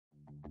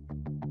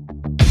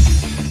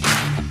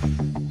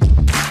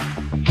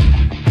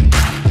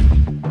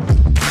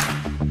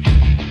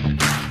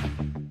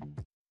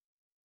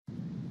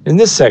In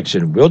this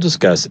section, we'll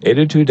discuss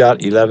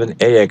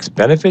 802.11ax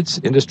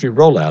benefits, industry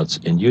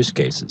rollouts, and use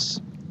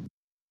cases.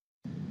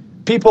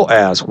 People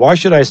ask, why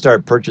should I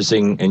start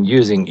purchasing and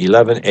using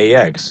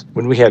 11ax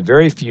when we have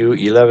very few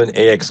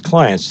 11ax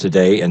clients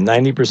today and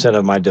 90%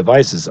 of my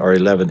devices are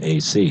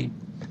 11ac?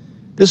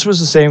 This was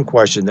the same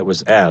question that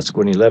was asked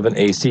when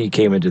 11ac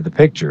came into the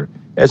picture,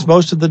 as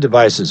most of the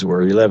devices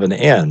were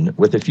 11n,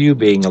 with a few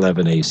being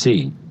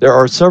 11ac. There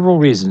are several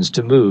reasons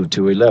to move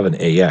to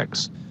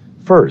 11ax.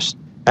 First,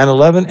 an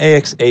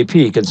 11ax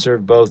AP can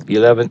serve both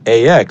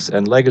 11ax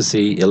and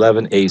legacy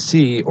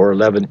 11ac or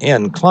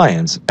 11n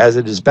clients, as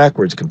it is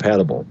backwards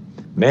compatible.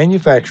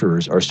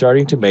 Manufacturers are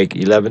starting to make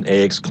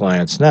 11ax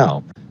clients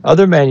now.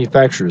 Other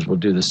manufacturers will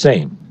do the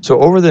same.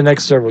 So over the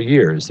next several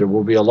years, there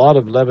will be a lot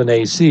of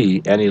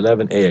 11ac and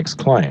 11ax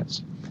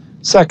clients.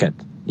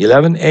 Second,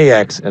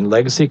 11ax and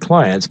legacy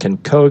clients can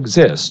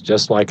coexist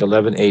just like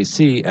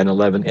 11ac and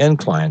 11n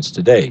clients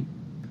today.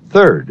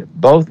 Third,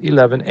 both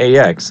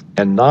 11ax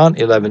and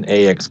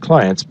non-11ax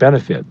clients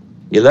benefit.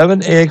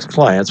 11ax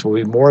clients will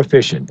be more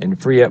efficient and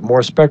free up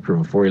more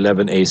spectrum for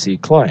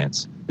 11ac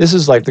clients. This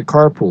is like the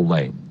carpool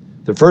lane.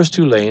 The first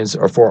two lanes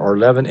are for our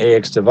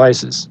 11ax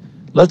devices.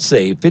 Let's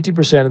say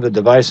 50% of the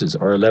devices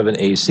are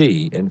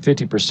 11ac and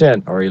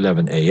 50% are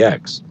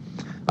 11ax.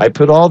 I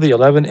put all the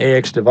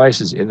 11ax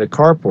devices in the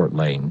carport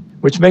lane,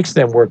 which makes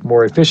them work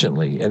more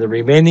efficiently, and the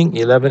remaining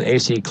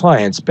 11ac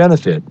clients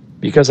benefit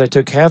because I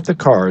took half the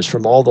cars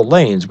from all the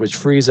lanes, which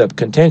frees up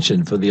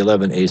contention for the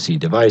 11ac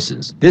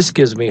devices. This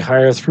gives me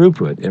higher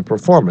throughput and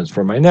performance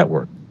for my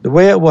network. The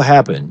way it will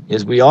happen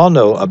is we all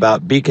know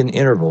about beacon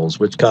intervals,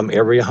 which come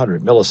every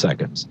 100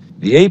 milliseconds.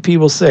 The AP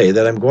will say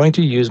that I'm going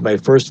to use my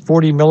first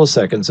 40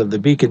 milliseconds of the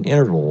beacon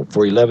interval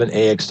for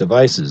 11ax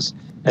devices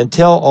and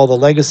tell all the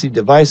legacy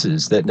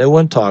devices that no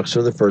one talks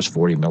for the first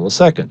 40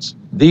 milliseconds.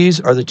 These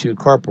are the two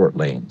carport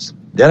lanes.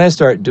 Then I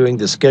start doing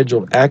the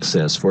scheduled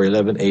access for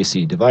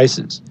 11ac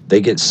devices.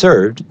 They get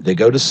served, they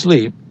go to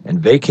sleep,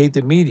 and vacate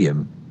the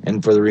medium,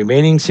 and for the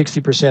remaining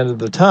 60% of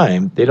the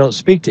time, they don't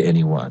speak to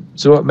anyone,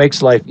 so it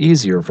makes life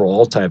easier for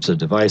all types of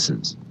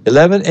devices.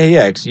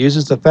 11ax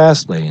uses the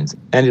fast lanes,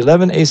 and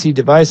 11ac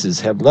devices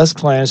have less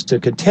clients to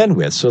contend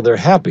with, so they're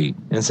happy,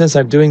 and since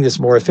I'm doing this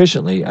more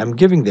efficiently, I'm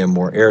giving them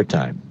more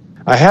airtime.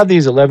 I have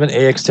these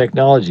 11ax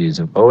technologies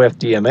of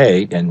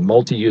OFDMA and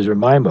multi-user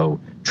MIMO,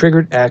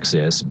 triggered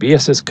access,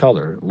 BSS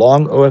color,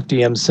 long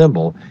OFDM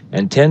symbol,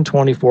 and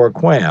 1024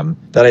 QAM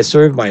that I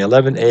serve my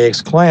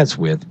 11ax clients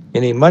with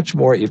in a much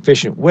more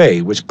efficient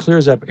way, which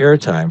clears up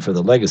airtime for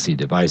the legacy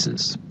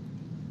devices.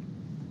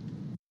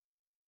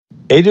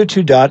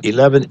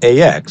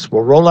 802.11ax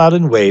will roll out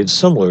in waves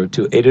similar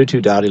to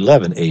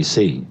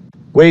 802.11ac.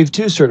 Wave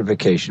 2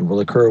 certification will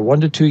occur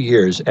 1 to 2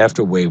 years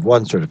after Wave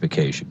 1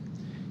 certification.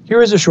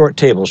 Here is a short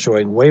table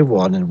showing Wave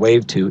 1 and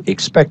Wave 2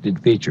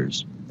 expected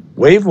features.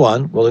 Wave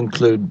 1 will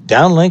include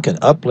downlink and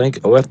uplink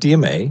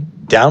OFDMA,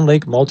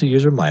 downlink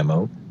multi-user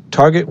MIMO,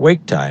 target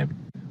wake time.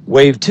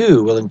 Wave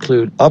 2 will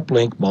include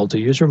uplink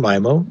multi-user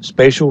MIMO,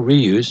 spatial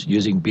reuse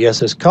using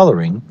BSS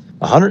coloring,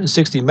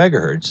 160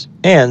 MHz,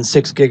 and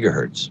 6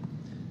 GHz.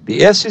 The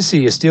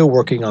FCC is still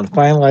working on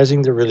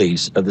finalizing the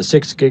release of the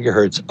 6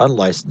 GHz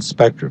unlicensed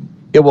spectrum.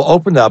 It will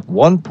open up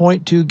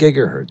 1.2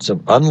 GHz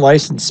of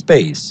unlicensed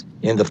space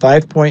in the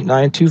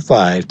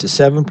 5.925 to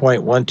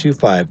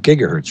 7.125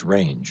 GHz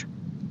range.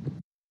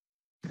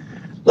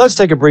 Let's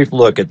take a brief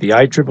look at the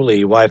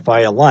IEEE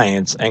Wi-Fi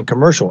Alliance and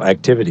commercial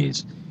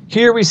activities.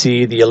 Here we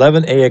see the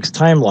 11ax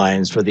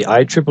timelines for the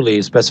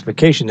IEEE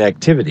specification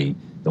activity,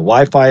 the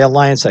Wi-Fi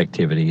Alliance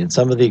activity, and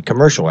some of the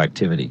commercial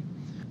activity.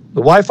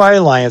 The Wi-Fi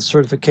Alliance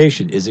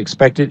certification is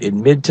expected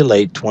in mid to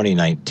late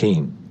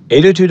 2019.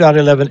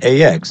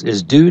 802.11ax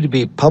is due to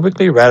be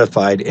publicly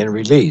ratified and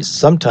released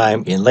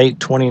sometime in late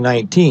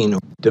 2019.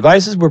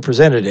 Devices were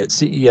presented at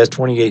CES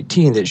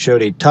 2018 that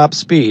showed a top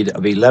speed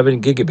of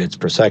 11 gigabits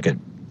per second.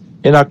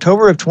 In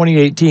October of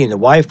 2018, the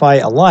Wi-Fi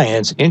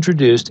Alliance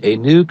introduced a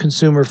new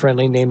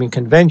consumer-friendly naming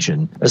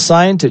convention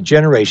assigned to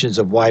generations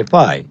of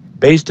Wi-Fi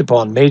based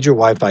upon major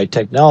Wi-Fi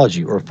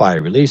technology or Fi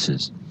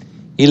releases.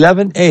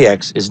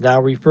 11ax is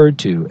now referred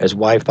to as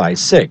Wi-Fi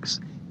 6,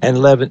 and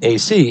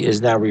 11ac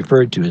is now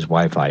referred to as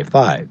Wi-Fi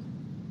 5.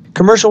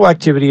 Commercial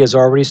activity has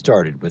already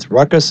started, with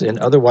Ruckus and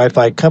other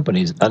Wi-Fi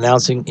companies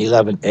announcing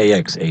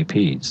 11ax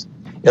APs.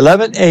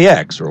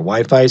 11ax, or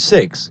Wi-Fi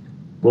 6,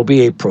 will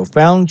be a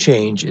profound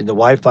change in the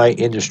Wi-Fi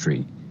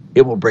industry.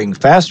 It will bring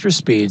faster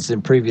speeds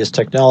than previous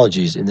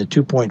technologies in the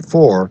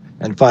 2.4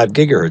 and 5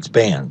 GHz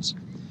bands.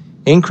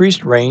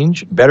 Increased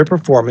range, better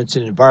performance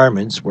in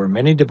environments where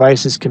many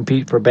devices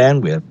compete for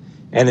bandwidth,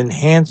 and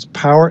enhanced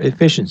power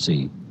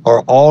efficiency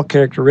are all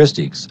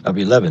characteristics of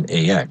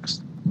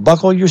 11ax.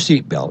 Buckle your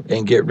seatbelt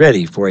and get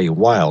ready for a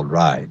wild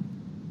ride.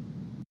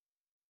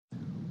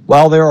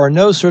 While there are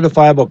no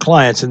certifiable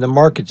clients in the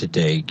market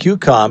today,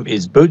 QCOM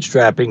is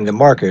bootstrapping the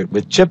market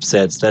with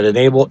chipsets that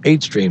enable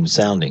 8-stream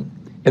sounding.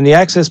 In the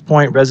access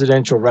point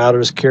residential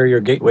routers carrier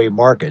gateway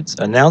markets,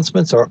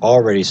 announcements are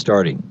already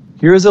starting.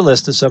 Here is a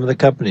list of some of the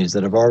companies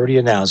that have already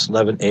announced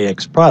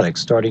 11ax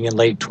products starting in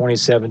late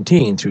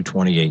 2017 through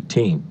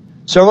 2018.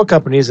 Several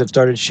companies have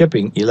started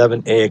shipping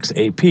 11AX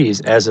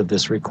APs as of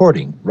this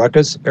recording: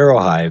 Ruckus,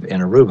 Aerohive,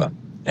 and Aruba.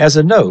 As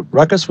a note,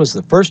 Ruckus was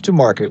the first to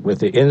market with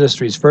the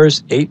industry's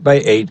first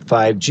 8x8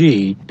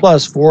 5G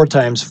plus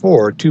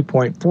 4x4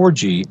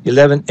 2.4G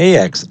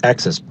 11AX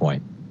access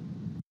point.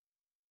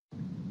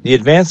 The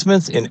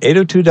advancements in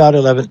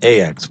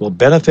 802.11ax will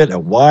benefit a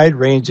wide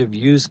range of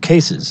use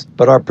cases,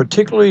 but are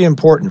particularly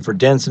important for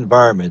dense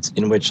environments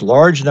in which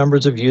large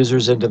numbers of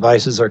users and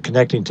devices are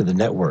connecting to the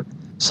network.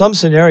 Some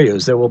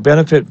scenarios that will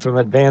benefit from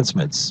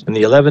advancements in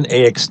the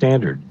 11ax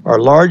standard are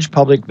large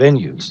public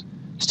venues.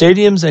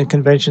 Stadiums and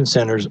convention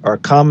centers are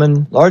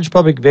common large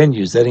public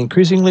venues that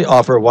increasingly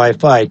offer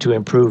Wi-Fi to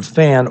improve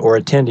fan or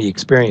attendee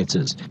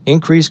experiences,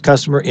 increase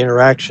customer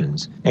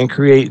interactions, and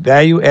create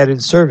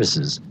value-added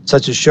services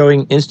such as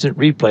showing instant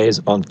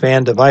replays on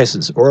fan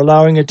devices or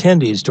allowing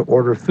attendees to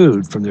order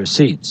food from their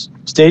seats.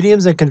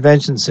 Stadiums and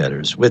convention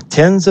centers with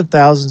tens of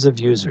thousands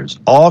of users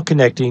all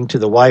connecting to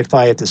the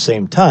Wi-Fi at the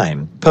same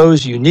time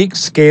pose unique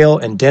scale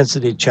and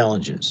density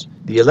challenges.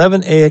 The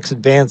 11ax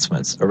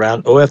advancements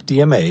around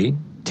OFDMA,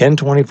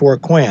 1024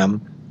 QAM,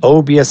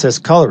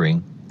 OBSS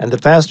coloring, and the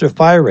faster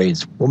PHY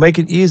rates will make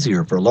it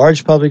easier for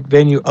large public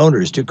venue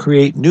owners to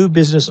create new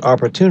business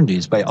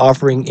opportunities by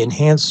offering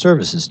enhanced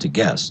services to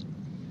guests.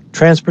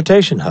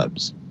 Transportation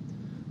hubs.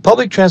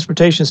 Public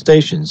transportation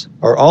stations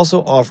are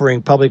also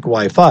offering public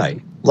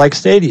Wi-Fi. Like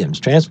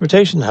stadiums,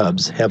 transportation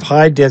hubs have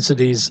high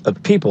densities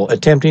of people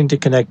attempting to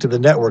connect to the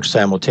network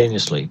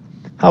simultaneously.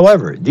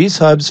 However, these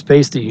hubs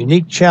face the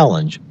unique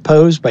challenge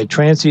posed by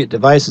transient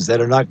devices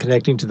that are not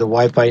connecting to the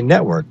Wi-Fi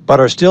network but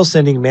are still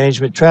sending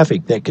management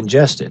traffic that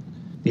congest it.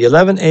 The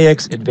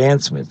 11ax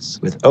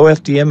advancements with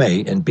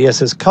OFDMA and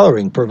BSS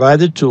coloring provide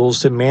the tools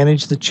to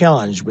manage the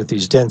challenge with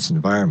these dense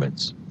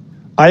environments.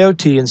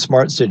 IoT and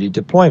smart city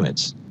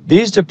deployments.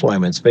 These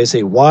deployments face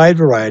a wide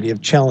variety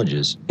of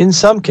challenges. In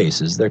some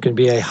cases, there can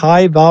be a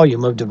high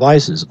volume of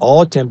devices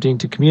all attempting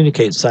to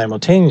communicate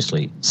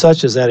simultaneously,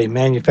 such as at a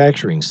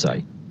manufacturing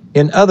site.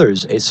 In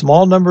others, a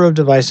small number of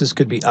devices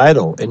could be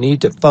idle and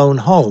need to phone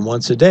home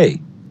once a day.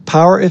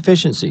 Power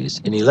efficiencies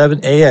in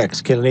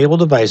 11ax can enable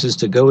devices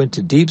to go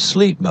into deep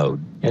sleep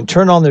mode and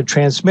turn on their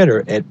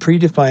transmitter at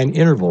predefined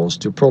intervals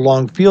to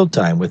prolong field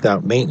time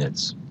without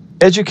maintenance.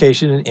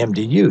 Education and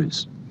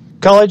MDUs.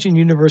 College and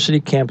university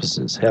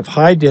campuses have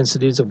high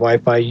densities of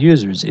Wi-Fi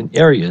users in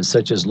areas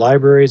such as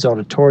libraries,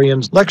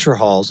 auditoriums, lecture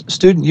halls,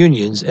 student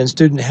unions, and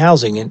student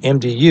housing and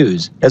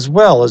MDUs, as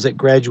well as at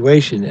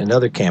graduation and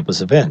other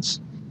campus events.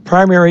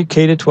 Primary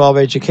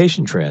K-12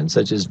 education trends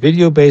such as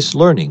video-based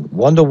learning,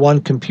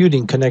 one-to-one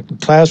computing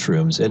connected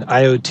classrooms, and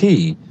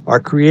IoT are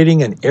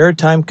creating an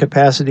airtime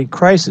capacity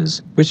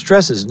crisis which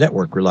stresses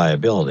network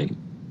reliability.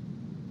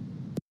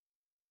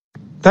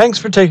 Thanks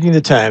for taking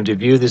the time to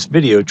view this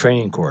video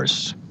training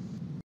course.